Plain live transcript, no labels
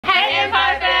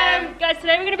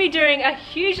today we're going to be doing a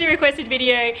hugely requested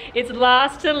video. It's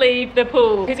last to leave the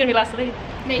pool. Who's going to be last to leave?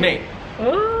 Me.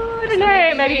 Oh, I don't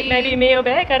know. Maybe me or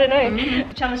Beck. I don't know.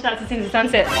 The challenge starts as soon as the sun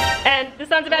sets. And the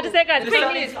sun's about to set, guys. Quick,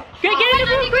 get in the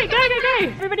pool. Quick, go.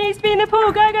 Everybody needs to be in the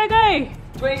pool. Go.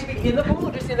 Do we need to be in the pool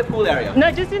or just in the pool area?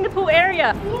 No, just in the pool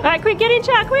area. All right, quick, get in,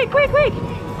 chat. Quick.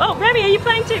 Oh, Remy, are you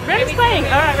playing too? Remy's playing.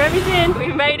 All right, Remy's in. We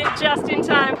made it just in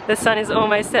time. The sun is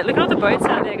almost set. Look at all the boats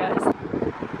out there, guys.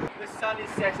 The sun is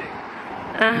setting.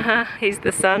 He's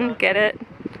the sun. Get it?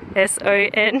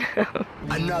 S-O-N.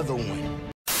 Another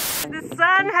one. The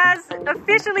sun has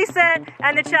officially set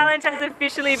and the challenge has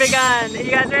officially begun. Are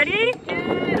you guys ready?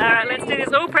 Yeah. All right, let's do this.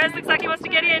 Oh, Prez looks like he wants to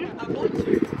get in. I want to.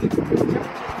 The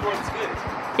temperature's good.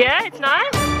 Yeah, it's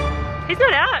nice. He's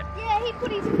not out. Yeah, he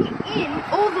put his feet in,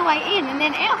 all the way in and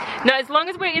then out. No, as long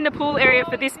as we're in the pool area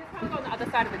for this. We can't go on the other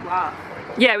side of the glass.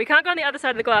 Yeah, we can't go on the other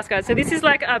side of the glass, guys. So this is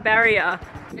like a barrier.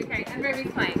 Okay, and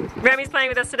Remy's playing. Remy's playing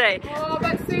with us today. Oh,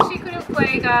 but Sushi couldn't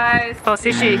play, guys. Oh,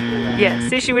 Sushi. Yeah,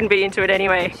 Sushi wouldn't be into it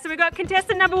anyway. So we've got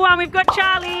contestant number 1. We've got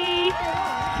Charlie.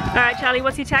 All right, Charlie,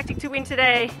 what's your tactic to win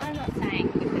today? I'm not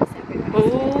saying if it's separate.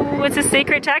 Oh, it's a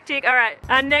secret tactic. All right,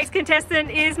 our next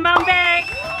contestant is Mum Beck.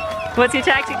 What's your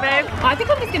tactic, babe? I think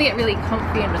I'm just gonna get really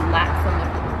comfy and relax on the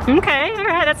pool. Okay, all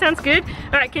right, that sounds good.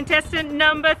 All right, contestant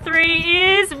number 3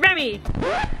 is Remy.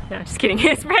 No, just kidding,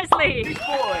 it's Prezley. Fish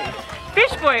boy.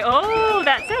 Fish boy, oh,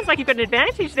 that sounds like you've got an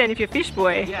advantage then if you're fish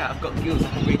boy. Yeah, I've got gills. I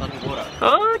can breathe underwater.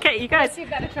 Oh, okay, you guys. Give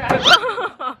that a try.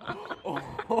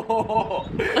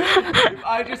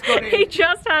 I just got in. He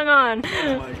just hung on.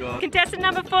 Oh my god. Contestant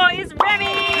number 4 is Remy.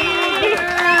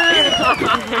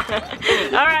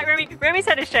 All right, Remy's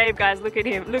had a shave, guys. Look at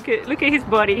him. Look at his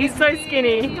body. He's so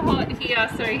skinny. It's hot here,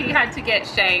 so he had to get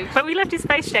shaved. But we left his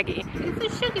face shaggy.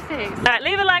 It's a shaggy face. All right,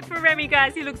 leave a like for Remy,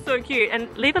 guys. He looks so cute. And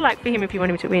leave a like for him if you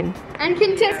want him to win. And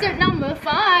contestant number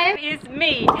 5 is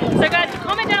me. So guys,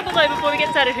 comment down below before we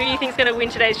get started who you think's going to win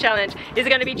today's challenge. Is it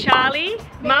going to be Charlie,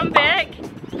 Mum Beck,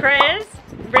 Prez,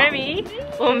 Remy,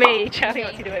 or me? Charlie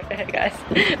wants you to vote for her, guys.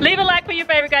 Leave a like for your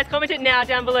favourite, guys. Comment it now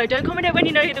down below. Don't comment it when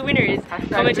you know who the winner is.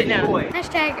 Comment it now.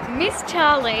 Hashtag Miss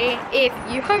Charlie if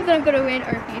you hope that I'm going to win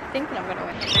or if you think that I'm going to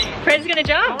win. Prez is going to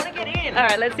jump? I want to get in.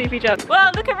 Alright, let's see if he jumps.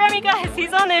 Well, look at Remy, guys.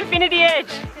 He's on the infinity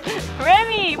edge.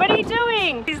 Remy, what are you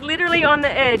doing? He's literally on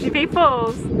the edge. If he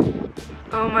falls...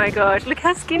 Oh my gosh, look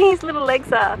how skinny his little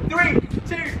legs are. 3,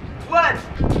 2, 1.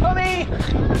 Mommy!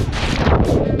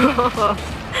 Oh,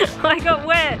 I got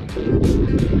wet.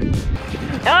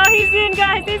 Oh, he's in,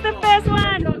 guys. He's the first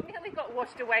one. Nearly got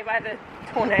washed away by the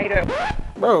tornado.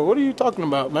 Bro, what are you talking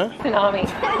about, man? An army.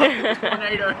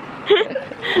 Tornado.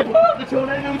 The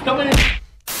tornado's coming in.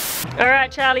 All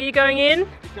right, Charlie, you going in?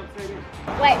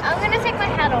 Wait, I'm going to take my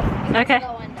hat off. Okay.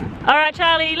 All right,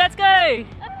 Charlie, let's go.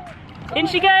 In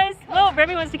she goes. Oh,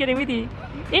 Remy wants to get in with you.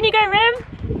 In you go, Rem.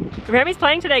 Remy's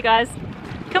playing today, guys.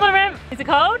 Come on, Rem. Is it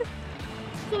cold?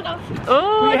 Sort of.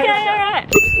 Oh, okay, all right.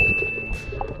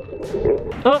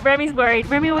 Oh, Remy's worried.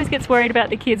 Remy always gets worried about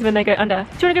the kids when they go under.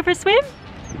 Do you want to go for a swim?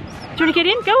 Do you want to get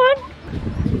in? Go on.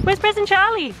 Where's Prez and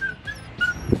Charlie?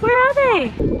 Where are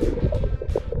they?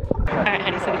 All right,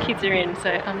 honey, so the kids are in, so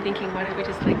I'm thinking, why don't we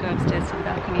just like go upstairs to the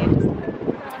balcony and just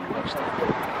watch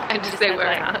them. And just say we're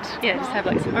out. Yeah, just have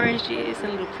like some orange juice and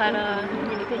a little platter.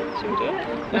 Should we do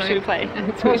it? Or should we play?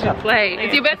 We should play.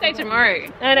 It's your birthday tomorrow.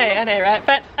 I know, right?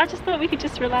 But I just thought we could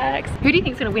just relax. Who do you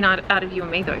think's gonna win out of you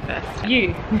and me though first?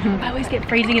 You. I always get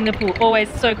freezing in the pool. Always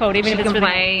so cold, even if it's really...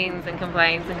 complains and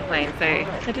complains and complains, so...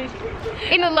 I do.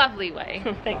 In a lovely way.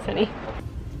 Thanks, honey.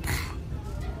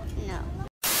 No.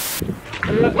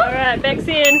 Alright, Beck's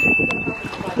in.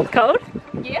 It's cold?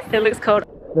 Yes. It looks cold.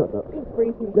 No.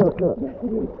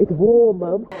 It's warm,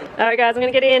 Mum. Alright guys, I'm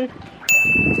gonna get in.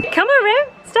 Come on, Rem.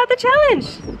 Start the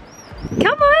challenge.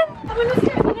 Come on. I'm gonna do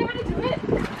it. I know how to do it.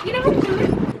 You know how to do it.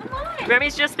 Come on.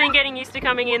 Remy's just been getting used to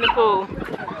coming in the pool.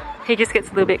 He just gets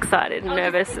a little bit excited and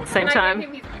nervous at the same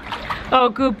time. Oh,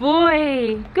 good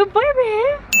boy. Good boy,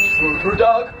 Rem. Super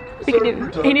dog.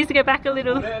 He needs to go back a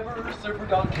little. Whatever super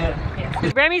dog can.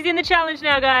 Remy's in the challenge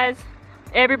now, guys.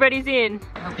 Everybody's in.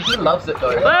 He loves it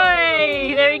though.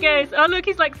 Hey, there he goes. Oh look,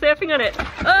 he's like surfing on it.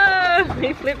 Oh,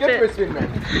 he flipped Good for a it. swim, man.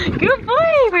 Good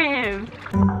boy, Rem.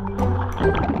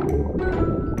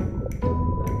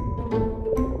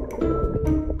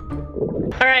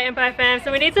 Alright, and bye fam.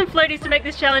 So we need some floaties to make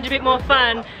this challenge a bit more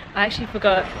fun. I actually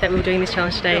forgot that we were doing this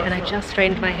challenge today and I just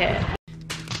straightened my hair.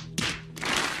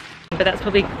 But that's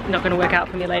probably not going to work out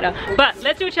for me later. But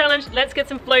let's do a challenge. Let's get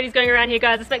some floaties going around here,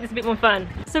 guys. Let's make this a bit more fun.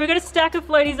 So we've got a stack of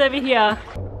floaties over here.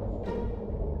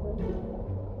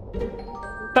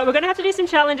 But we're going to have to do some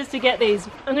challenges to get these.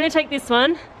 I'm going to take this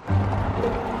one.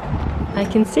 I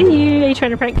can see you. Are you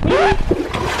trying to prank me?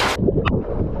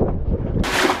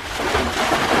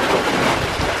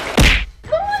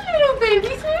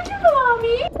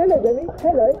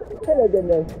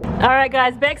 Alright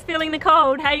guys, Beck's feeling the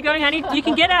cold. How you going, honey? You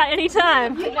can get out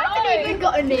anytime. You haven't even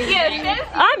got a name.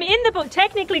 I'm in the pool.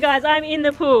 Technically guys, I'm in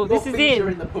the pool. This is in. You're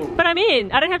in the pool. But I'm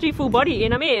in. I don't have to be full body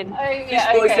in. I'm in. Oh, This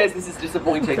yeah, boy okay. says this is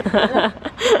disappointing.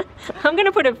 I'm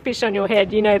gonna put a fish on your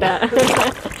head, you know that.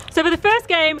 So for the first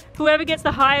game, whoever gets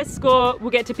the highest score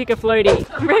will get to pick a floaty.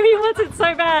 Remy wants it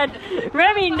so bad.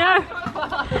 Remy, no.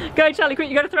 Go Charlie, quick,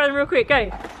 you gotta throw them real quick, go.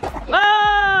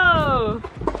 Oh!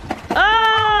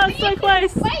 Oh, so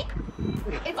close. Wait!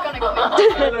 It's gonna go.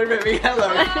 Hello, Remy.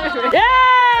 Hello.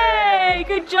 Yay!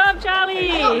 Good job,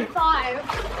 Charlie. 5.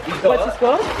 What's the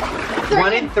score?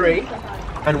 1 in 3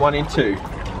 and 1 in 2.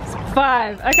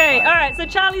 5. Okay, alright, so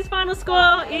Charlie's final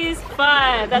score is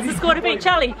 5. That's the score to beat.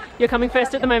 Charlie, you're coming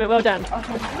first at the moment. Well done.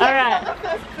 Alright.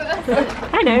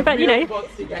 I know, but you know,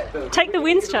 take the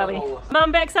wins, Charlie.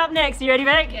 Mum, Beck's up next. You ready,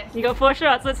 Beck? Yes. You got 4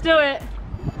 shots. Let's do it.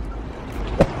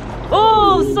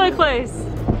 Oh, so close.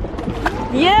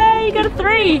 Yay, you got a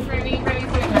 3.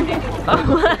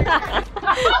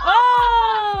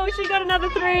 Oh, she got another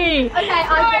 3. Okay,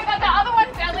 But the other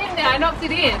one fell in there. I knocked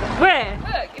it in. Where?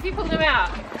 Look, if you pull them out.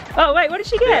 Oh, wait, what did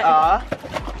she get?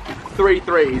 3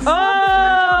 threes.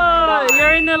 Oh,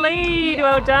 you're in the lead.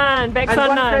 Well done. Beck's And on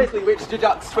 1 9. Prezley, which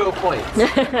deducts 12 points.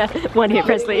 One here,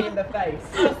 Prezley. In the face.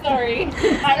 Oh, sorry.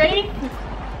 Alright, ready?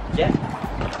 Yeah.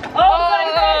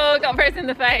 Oh, got pressed in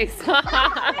the face.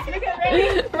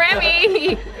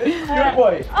 Remy. Good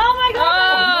boy. Oh my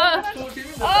god!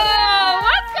 Oh,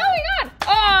 what's going on?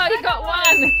 Oh, you got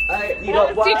 1. You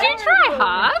got 1. Did you try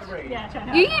hard? Yeah, try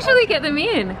hard. You usually get them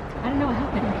in. I don't know what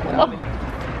happened.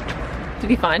 Oh. Did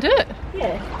you find it?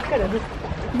 Yeah, got it.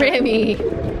 Remy.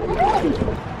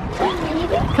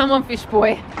 Come on, fish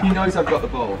boy. He knows I've got the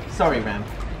ball. Sorry, Ram.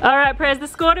 Alright, Prez, the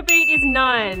score to beat is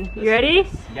 9. You ready?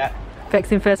 Yeah.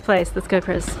 Beck's in first place. Let's go,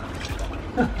 Prez.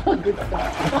 It's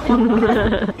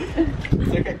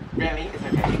okay, Remy. It's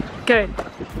okay. Go.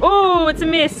 Oh, it's a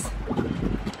miss.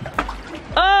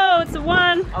 Oh, it's a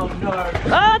 1. Oh no.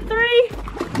 Oh, 3,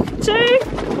 2.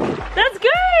 That's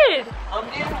good. I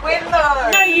didn't win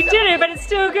though. No, you didn't, but it's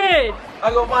still good.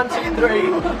 I got 1, 2, 3.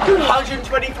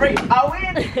 123. I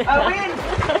win. I win.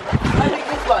 I think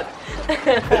this one.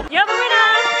 You're the winner.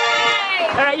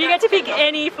 Alright, you get to pick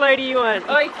any floaty you want.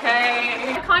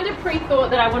 Okay. I kind of pre-thought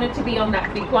that I wanted to be on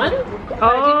that big one.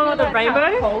 Oh, the How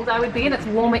rainbow? cold I would be, and it's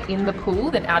warmer in the pool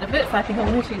than out of it, so I think I'm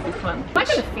going to choose this one. Am I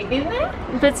going to fit in there?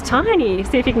 But it's tiny.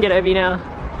 See if you can get over you now.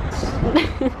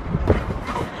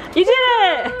 You did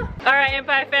it! Alright,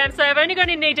 Empire fam, so I've only gone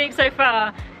in knee deep so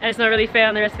far, and it's not really fair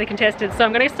on the rest of the contestants, so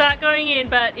I'm going to start going in,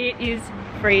 but it is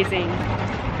freezing.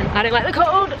 And I don't like the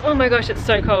cold. Oh my gosh, it's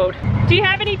so cold. Do you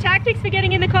have any tactics for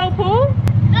getting in the cold pool?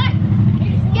 No!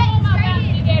 It's getting straight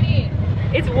in. Get in.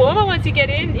 It's warmer once you get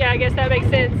in. Yeah, I guess that makes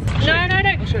sense. No, no,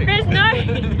 no. Chris, no.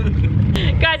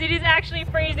 Guys, it is actually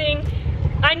freezing.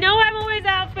 I know I'm always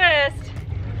out first.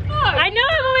 I know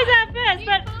I'm always out first,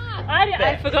 but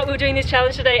I forgot we were doing this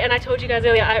challenge today, and I told you guys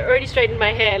earlier, I already straightened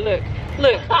my hair. Look,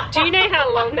 look. Do you know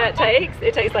how long that takes?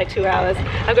 It takes like 2 hours.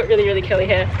 I've got really, really curly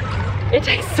hair. It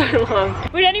takes so long.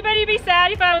 Would anybody be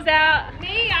sad if I was out?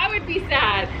 Me, I would be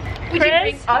sad. Would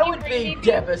Chris? I would be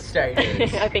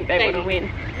devastated. I think they want to win.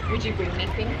 Would you bring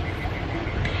anything?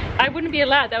 I wouldn't be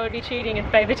allowed. That would be cheating and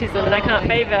favoritism, and I can't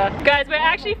favor. Guys, we're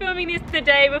actually filming this the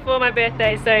day before my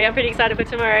birthday, so I'm pretty excited for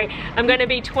tomorrow. I'm going to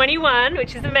be 21,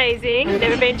 which is amazing. I've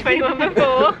never been 21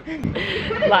 before.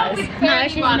 Lies. No,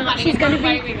 she's not. She's gonna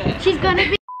be. She's gonna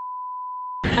be.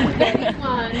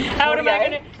 How old am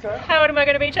I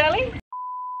gonna be, Charlie?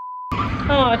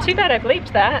 Oh, too bad I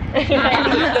bleeped that.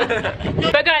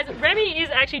 But guys, Remy is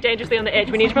actually dangerously on the edge.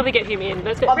 We need to probably get him in.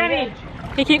 Let's go. Remy!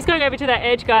 He keeps going over to that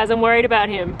edge, guys. I'm worried about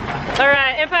him.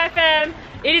 Alright, Empire fam.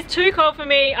 It is too cold for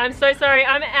me. I'm so sorry.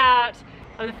 I'm out.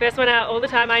 I'm the first one out all the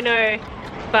time, I know.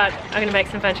 But I'm gonna make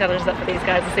some fun challenges up for these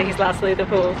guys to see who's last leave the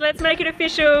pool. Let's make it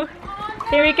official.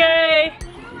 Here we go.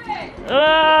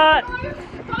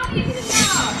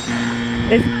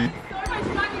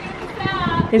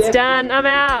 It's done. I'm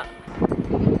out.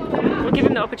 We'll give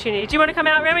him the opportunity. Do you want to come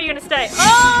out, Remy? Or are you going to stay?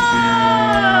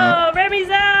 Oh! Remy's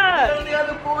out! Only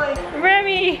other boy.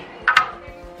 Remy!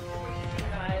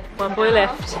 One boy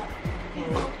left. You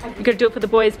got to do it for the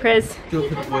boys, Prez. Do it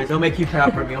for the boys. I'll make you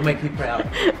proud, Remy. I'll make you proud.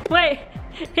 Wait,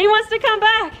 he wants to come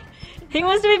back. He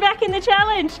wants to be back in the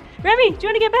challenge. Remy, do you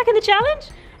want to get back in the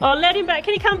challenge? Oh, let him back.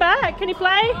 Can he come back? Can he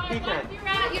play?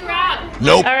 You're out.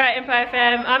 Nope. All right, Empire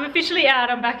fam. I'm officially out.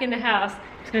 I'm back in the house. I'm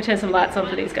just going to turn some lights on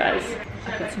for these guys.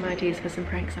 I've got some ideas for some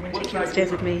pranks. I'm going to take you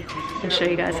upstairs with me and show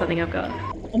you guys something I've got.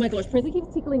 Oh my gosh, Prezley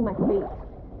keeps tickling my feet.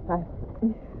 Bye.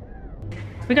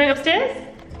 We're going upstairs?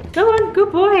 Go on,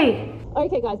 good boy.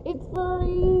 Okay guys, it's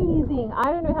freezing.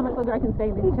 I don't know how much longer I can stay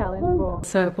in this challenge for.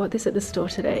 So I bought this at the store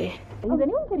today. Is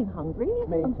anyone getting hungry?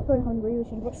 I'm so hungry. We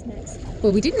should have got snacks.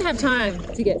 Well, we didn't have time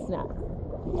to get snacks.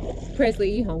 Prezley,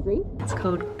 are you hungry? It's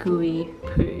called gooey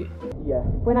poo. Yeah.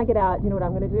 When I get out, do you know what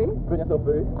I'm going to do? Bring us some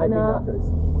food. I know.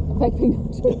 Baked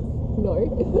nachos. No.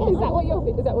 Is that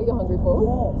what you're hungry for?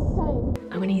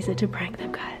 Same. I'm going to use it to prank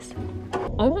them, guys.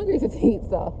 I'm hungry for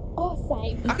pizza. Oh,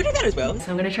 same. I could do that as well.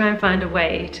 So I'm going to try and find a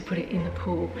way to put it in the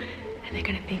pool. And they're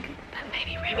going to think that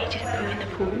maybe Remy didn't poo in the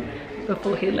pool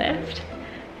before he left.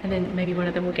 And then maybe one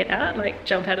of them will get out, like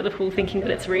jump out of the pool thinking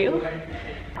that it's real.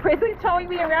 Prezley's towing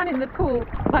me around in the pool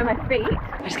by my feet.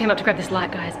 I just came up to grab this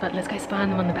light, guys, but let's go spy on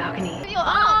them on the balcony.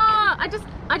 Ah, I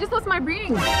just lost my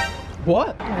ring.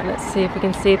 What? Alright, let's see if we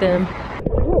can see them. I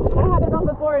had it on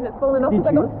before and it's fallen off because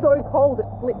I got so cold it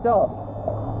slipped off.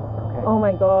 Okay. Oh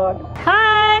my god.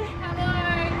 Hi!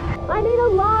 Hello. I need a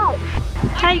light.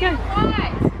 How you going?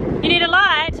 Right. You need a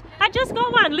light? I just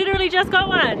got one, literally just got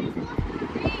one.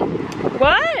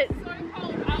 What? So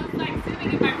cold. I was like sitting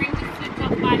and my ring just slipped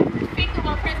off my finger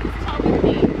while Prezley was told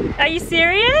me. Are you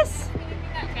serious?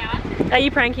 Are you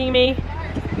pranking me?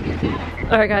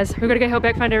 Alright guys, we've got to go help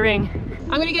Beck find her ring.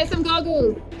 I'm gonna get some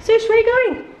goggles. Sush, where are you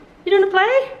going? You don't want to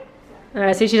play?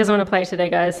 Alright, Sushi doesn't want to play today,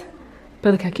 guys.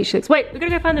 But look how cute she looks. Wait, we've got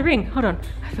to go find the ring. Hold on,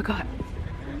 I forgot.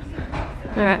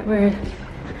 Alright, where?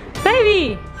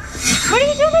 Baby! What are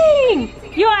you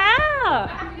doing? You're out!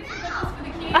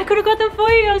 I could have got them for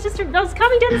you. I was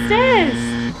coming down the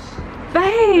stairs.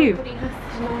 Babe!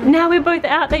 Now we're both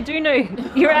out. They do know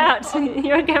you're out.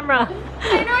 You're on camera.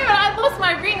 I know, but I lost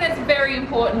my ring. That's very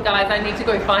important, guys. I need to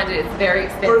go find it. It's very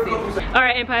expensive.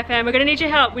 Alright, Empire fam, we're gonna need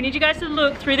your help. We need you guys to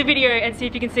look through the video and see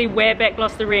if you can see where Beck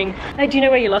lost the ring. Hey, do you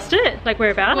know where you lost it? Like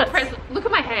whereabouts? Well, Prez, look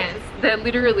at my hands. They're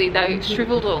literally, they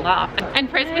shriveled all up. And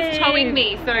Prez was towing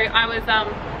me, so I was,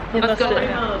 You lost it.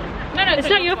 No, It's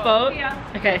not your fault. Yeah.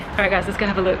 Okay, alright guys, let's go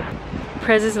have a look.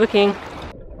 Prez is looking.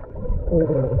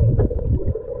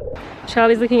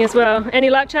 Charlie's looking as well. Any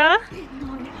luck, Char?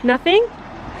 Nothing?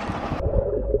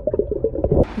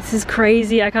 This is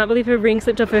crazy. I can't believe her ring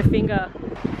slipped off her finger.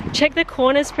 Check the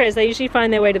corners, Prez. They usually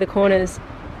find their way to the corners.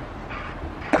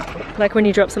 Like when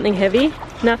you drop something heavy.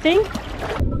 Nothing?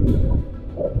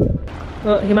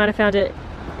 Well, he might have found it.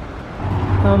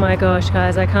 Oh my gosh,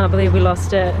 guys. I can't believe we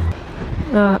lost it.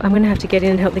 Oh, I'm gonna have to get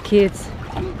in and help the kids.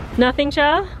 Nothing,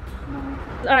 Char?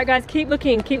 Alright guys, keep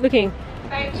looking, keep looking.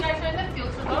 Babe, should I turn the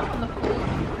filters off on the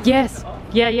pool? Yes.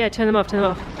 Yeah, turn them off, turn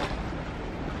them off.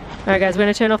 Alright guys, we're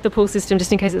gonna turn off the pool system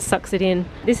just in case it sucks it in.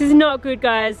 This is not good,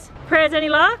 guys. Prez, any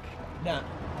luck? No.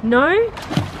 No?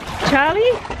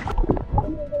 Charlie?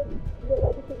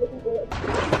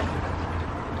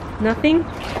 Nothing?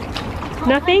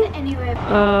 Nothing? Anywhere.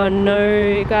 Oh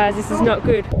no, guys, this is not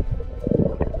good.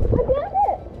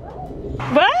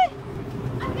 What?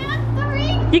 I found the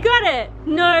ring. You got it?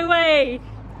 No way.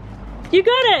 You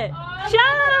got it.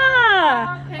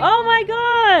 Char! Oh my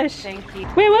gosh. Thank you.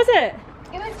 Where was it?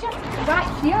 It was just right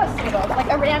here, sort of, like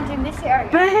around in this area.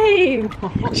 Babe,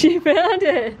 she found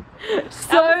it.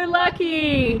 So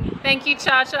lucky. Thank you,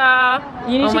 Cha-Cha.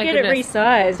 You need to get it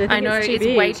resized. I know, it's it's too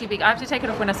big. way too big. I have to take it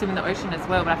off when I swim in the ocean as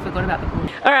well, but I forgot about the pool.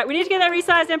 All right, we need to get that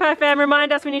resized, Empire fam.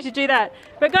 Remind us we need to do that.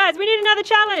 But guys, we need another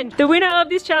challenge. The winner of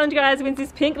this challenge, guys, wins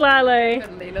this pink Lilo.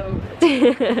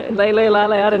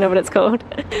 Lilo, I don't know what it's called.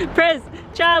 Prez,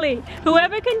 Charlie,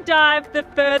 whoever can dive the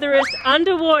furthest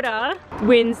underwater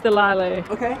wins the Lilo.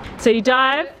 Okay. So you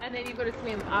dive And then you've got to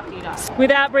swim after you dive.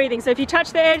 without breathing. So if you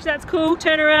touch the edge, that's cool,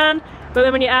 turn around. But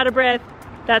then when you're out of breath,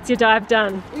 that's your dive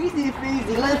done. Easy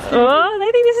peasy, let's do it. Oh,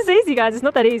 they think this is easy, guys. It's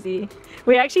not that easy.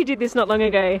 We actually did this not long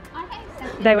ago.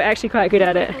 They were actually quite good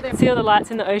at it. See all the lights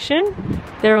in the ocean?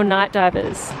 They're all night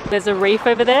divers. There's a reef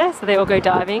over there, so they all go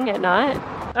diving at night.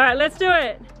 All right, let's do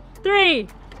it. 3,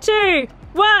 2,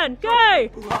 1, go!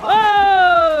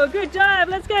 Oh, good dive.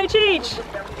 Let's go, Cheech.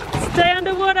 Stay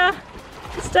underwater.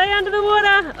 Stay under the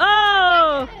water.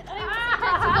 Oh!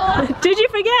 Did you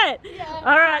forget? Yeah.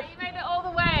 All right. You made it all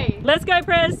the way. Let's go,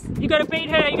 Prez. You got to beat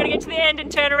her. You got to get to the end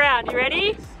and turn around. You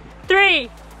ready? 3.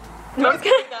 Don't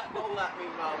throw that ball at me,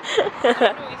 Mum. I don't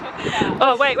know what you're talking about.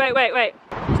 Oh, wait. I'm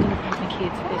just going to prank my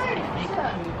kids if they poo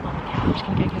on the couch. I'm just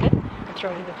going to go get it and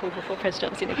throw it in the pool before Prez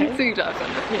jumps in, okay? So you dive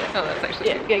under. Yeah. Oh, that's actually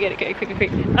Yeah, go get it, go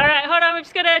quick. All right, hold on, we've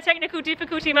just got a technical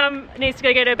difficulty. Mum needs to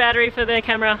go get a battery for the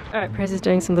camera. All right, Prez is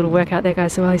doing some little work out there,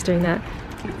 guys, so while he's doing that,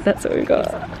 that's what we've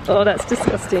got. Oh, that's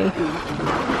disgusting.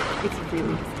 It's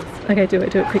really disgusting. Okay, do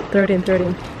it quick, throw it in.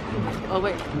 Oh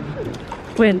wait.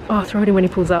 When? Oh, throw it in when he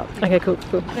pulls up. Okay, cool,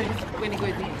 cool. When he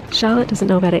goes in. Charlotte doesn't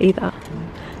know about it either,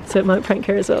 so it might prank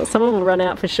her as well. Someone will run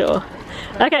out for sure.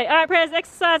 Okay, alright Prez,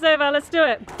 exercise over, let's do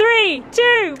it. 3,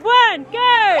 2, 1,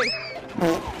 go!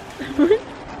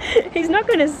 He's not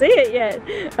going to see it yet.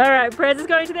 Alright, Prez is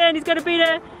going to the end, he's going to beat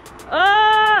it.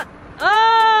 Oh!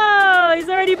 Oh! He's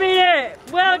already beat it!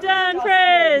 Well done,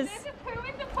 Prez!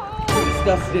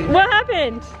 Disgusting. What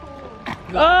happened?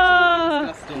 Oh,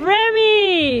 disgusting.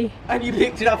 Remy! And you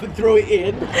picked it up and threw it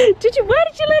in. Did you? Why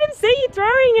did you let him see you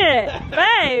throwing it,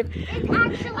 babe?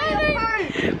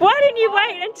 Why didn't you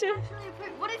wait until?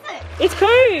 What is it? It's poo.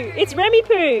 It's Remy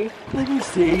poo. Let me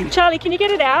see. Charlie, can you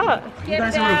get it out? You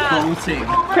guys are revolting.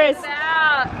 Press.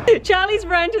 Charlie's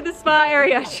run to the spa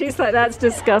area. She's like, that's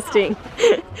disgusting.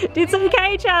 It's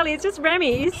okay, Charlie. It's just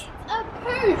Remy's. A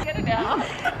poo. Get it out.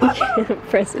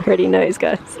 Press already knows,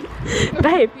 guys.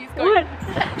 Babe, what?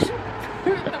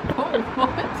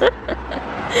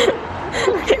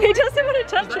 He doesn't want to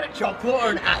touch Is that it. chocolate or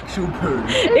an actual poo?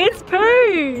 It's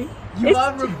poo. You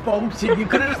are revolting. You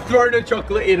could have just thrown a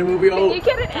chocolate in and we'll be all... You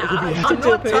get it out. I'm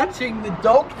not touching the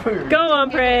dog poo. Go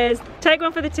on, Prez. Take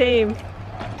one for the team.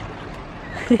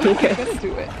 Here you go. Let's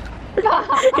do it.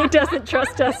 He doesn't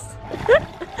trust us.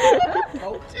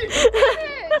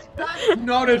 That's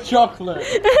not a chocolate.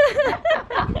 Get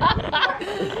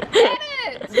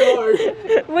it!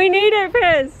 No. We need it,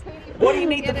 Prez. What do you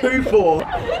need the poo for? Get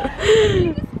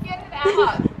it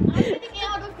out. I'm getting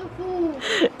out of the pool.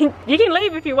 You can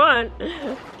leave if you want,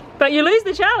 but you lose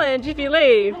the challenge if you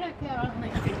leave. I don't care. I don't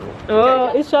like it.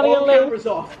 Oh, is Charlie All gonna leave? cameras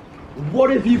off. What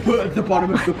have you put at the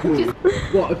bottom of the pool?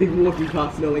 What, a big walking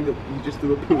past knowing that you just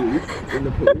threw a poo in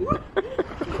the pool?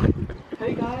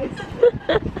 Hey guys.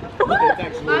 There's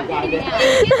actually a guy there.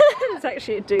 There's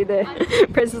actually a dude there.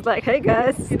 Prez is like, hey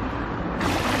guys.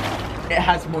 It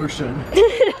has motion.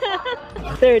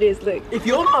 There it is, look. If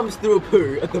your mums threw a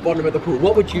poo at the bottom of the pool,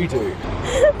 what would you do?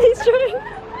 He's trying.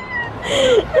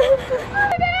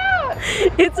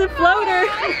 It's a floater.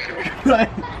 Right.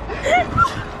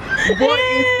 What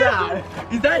is that?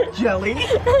 Is that jelly?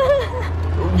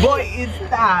 What is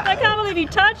that? I can't believe you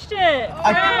touched it.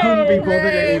 I couldn't be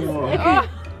bothered anymore.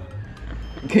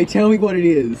 Okay, tell me what it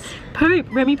is. Poop.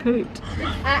 Remy pooped.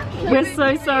 We're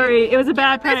so sorry. It was a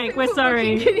bad prank. We're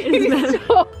sorry. Can you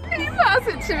pass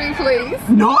it to me, please?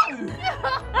 No!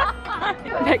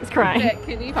 Beck's crying. Beck,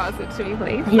 can you pass it to me,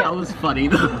 please? That was funny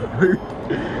though.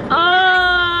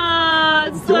 Oh,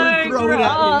 it's so Don't throw it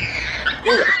at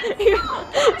me. You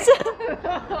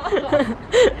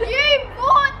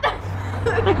bought that.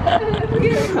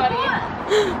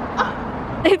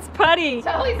 It's putty.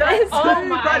 That's Oh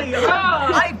my buddy.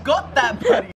 God. I got that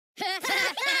buddy.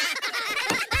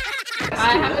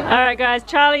 Alright guys,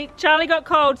 Charlie got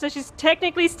cold, so she's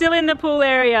technically still in the pool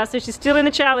area, so she's still in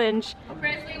the challenge.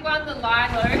 Prezley won the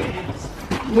Lilo.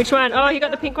 Which one? Oh, you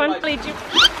got the pink one? Whoop.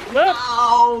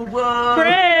 Oh, whoa.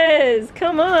 Prez,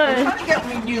 come on. Trying to get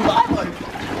me new Lilo.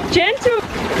 Gentle.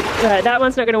 Right, that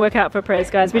one's not going to work out for Prez,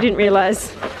 guys. We didn't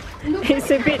realise. It's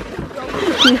a bit...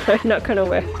 No, not going to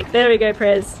work. There we go,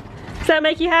 Prez. Does that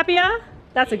make you happier?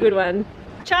 That's a good one.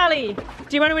 Charlie,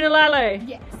 do you want to win a Lilo?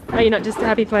 Yes. Are you not just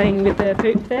happy playing with the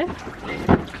poop there?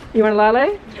 You want a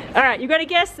Lilo? Alright, you've got to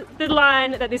guess the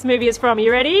line that this movie is from. Are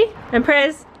you ready? And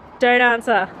Prez, don't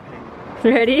answer.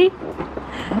 Ready?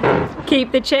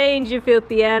 Keep the change, you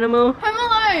filthy animal. Home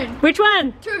Alone. Which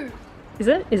one? 2. Is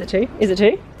it? Is it 2? Is it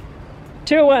 2?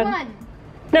 2 or 1? 1.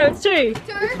 No, it's 2. 2.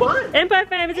 It's one. Empire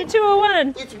fam, is it 2 or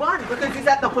 1? It's one because he's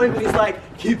at the point where he's like,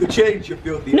 keep the change, you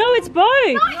filthy. No, it's both.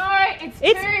 No, it's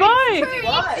It's two. both.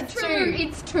 What? It's 2.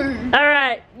 It's 2.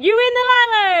 Alright, you win the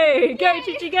Lilo! Go,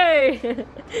 Chichi,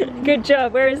 go! Good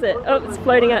job, where is it? Oh, it's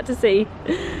floating out to sea.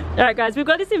 Alright guys, we've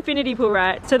got this infinity pool,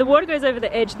 right? So the water goes over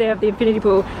the edge there of the infinity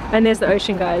pool, and there's the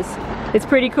ocean, guys. It's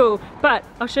pretty cool, but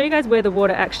I'll show you guys where the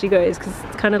water actually goes, because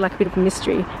it's kind of like a bit of a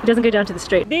mystery. It doesn't go down to the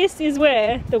street. This is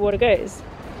where the water goes.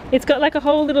 It's got like a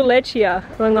whole little ledge here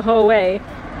along the whole way,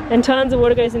 and tons of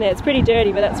water goes in there. It's pretty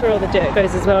dirty, but that's where all the dirt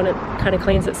goes as well, and it kind of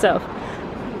cleans itself.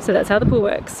 So that's how the pool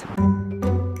works.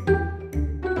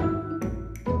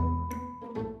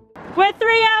 We're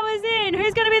 3 hours in.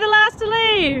 Who's going to be the last to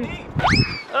leave?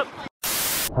 Oh.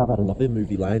 How about another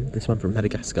movie line? This one from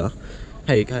Madagascar.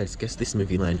 Hey guys, guess this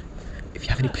movie line. If you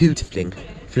have any poo to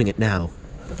fling it now.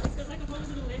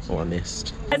 Oh, I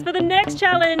missed. As for the next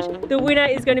challenge, the winner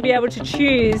is going to be able to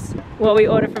choose what we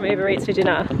order from Uber Eats for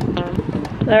dinner.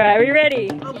 Alright, are we ready?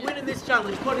 I'm winning this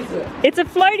challenge. What is it? It's a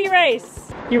floaty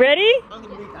race. You ready? I'm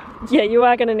gonna need that. Yeah, you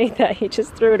are going to need that. You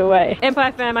just threw it away.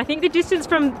 Empire fam, I think the distance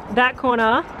from that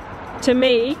corner to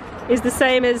me is the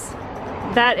same as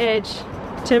that edge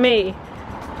to me.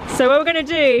 So what we're gonna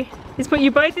do is put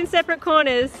you both in separate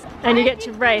corners and you get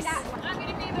to race. I'm gonna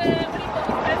be the, what do you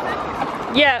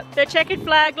call it, Yeah, the checkered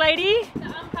flag lady. the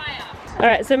umpire.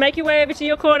 Alright, so make your way over to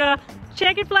your corner.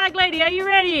 Checkered flag lady, are you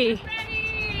ready?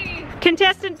 Ready?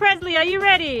 Contestant Prezley, are you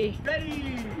ready?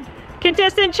 Ready?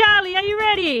 Contestant Charli, are you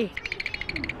ready?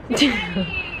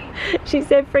 She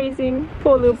said freezing,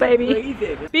 poor little baby.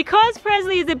 Breathing. Because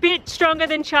Prezley is a bit stronger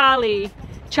than Charli,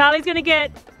 Charli's gonna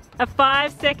get a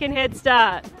 5-second head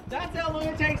start. That's how long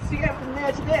it takes to get from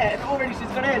there to there. And already she's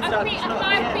got a head start. A It's not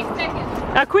 5 yet. quick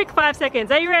seconds. A quick 5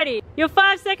 seconds, are you ready? Your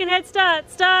 5-second head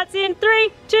start starts in 3,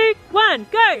 2, 1,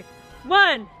 go!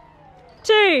 1,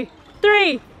 2,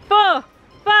 3, 4,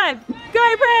 5,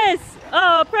 go Prez!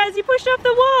 Oh, Prez, you pushed off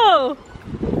the wall!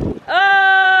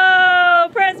 Oh,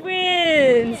 Prez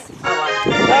wins!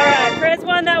 Alright, Prez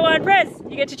won that one. Prez,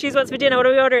 you get to choose what's for dinner. What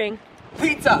are we ordering?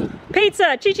 Pizza.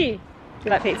 Pizza, Chichi. Do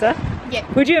you like pizza? Yeah.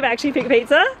 Would you have actually picked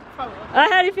pizza? Probably. I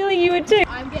had a feeling you would too.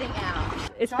 I'm getting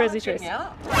out. It's Prezley's choice.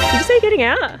 Out. Did you say getting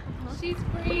out? She's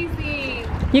freezing.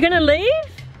 You're gonna leave?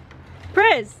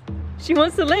 Prez, she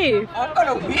wants to leave. I'm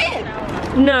gonna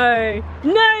win. No,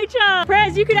 no, Char.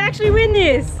 Prez, you could actually win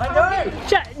this. I know.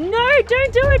 No,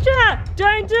 don't do it, Char.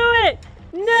 Don't do it.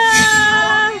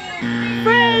 No.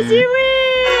 Prez, you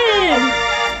win.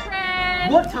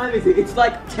 What time is it? It's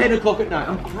like 10 o'clock at night.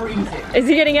 I'm freezing. Is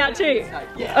he getting out too?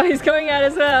 Yeah. Oh, he's going out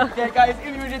as well. Yeah, guys, if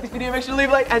you enjoyed this video, make sure to leave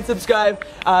a like and subscribe.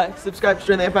 Subscribe to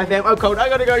join the Empire fam. I'm cold. I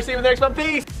gotta go. See you in the next one.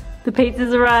 Peace. The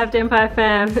pizza's arrived, Empire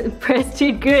fam. Prez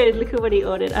did good. Look at what he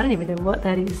ordered. I don't even know what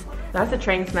that is. That's a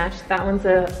train smash. That one's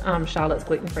a Charlotte's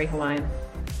gluten-free Hawaiian.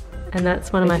 And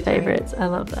that's one of my favorites. I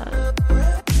love that.